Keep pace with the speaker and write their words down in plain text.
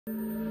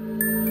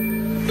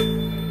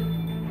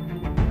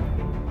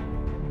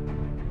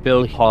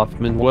Bill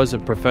Hoffman was a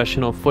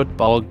professional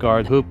football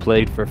guard who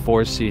played for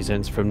 4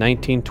 seasons from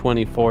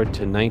 1924 to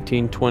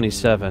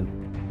 1927.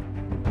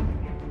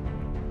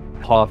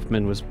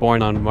 Hoffman was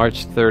born on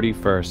March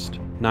 31,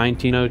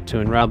 1902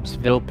 in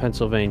Robbinsville,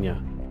 Pennsylvania.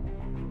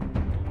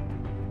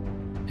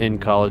 In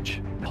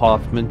college,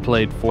 Hoffman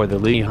played for the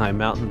Lehigh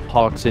Mountain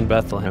Hawks in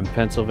Bethlehem,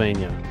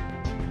 Pennsylvania.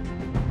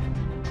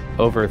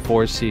 Over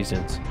 4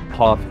 seasons,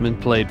 Hoffman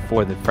played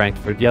for the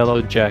Frankford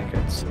Yellow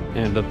Jackets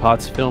and the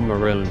Pottsville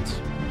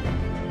Maroons.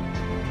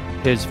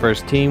 His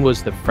first team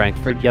was the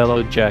Frankford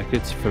Yellow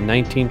Jackets from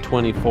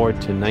 1924 to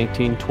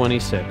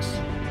 1926.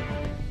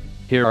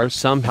 Here are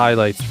some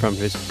highlights from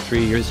his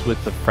 3 years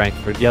with the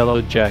Frankford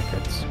Yellow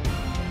Jackets.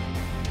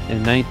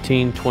 In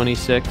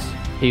 1926,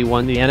 he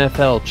won the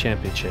NFL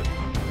championship.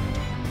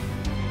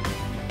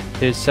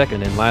 His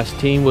second and last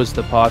team was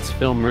the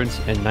Pottsville Maroons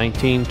in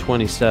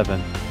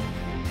 1927.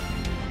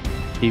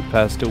 He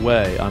passed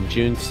away on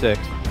June 6,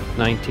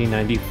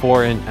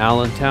 1994 in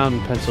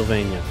Allentown,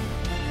 Pennsylvania.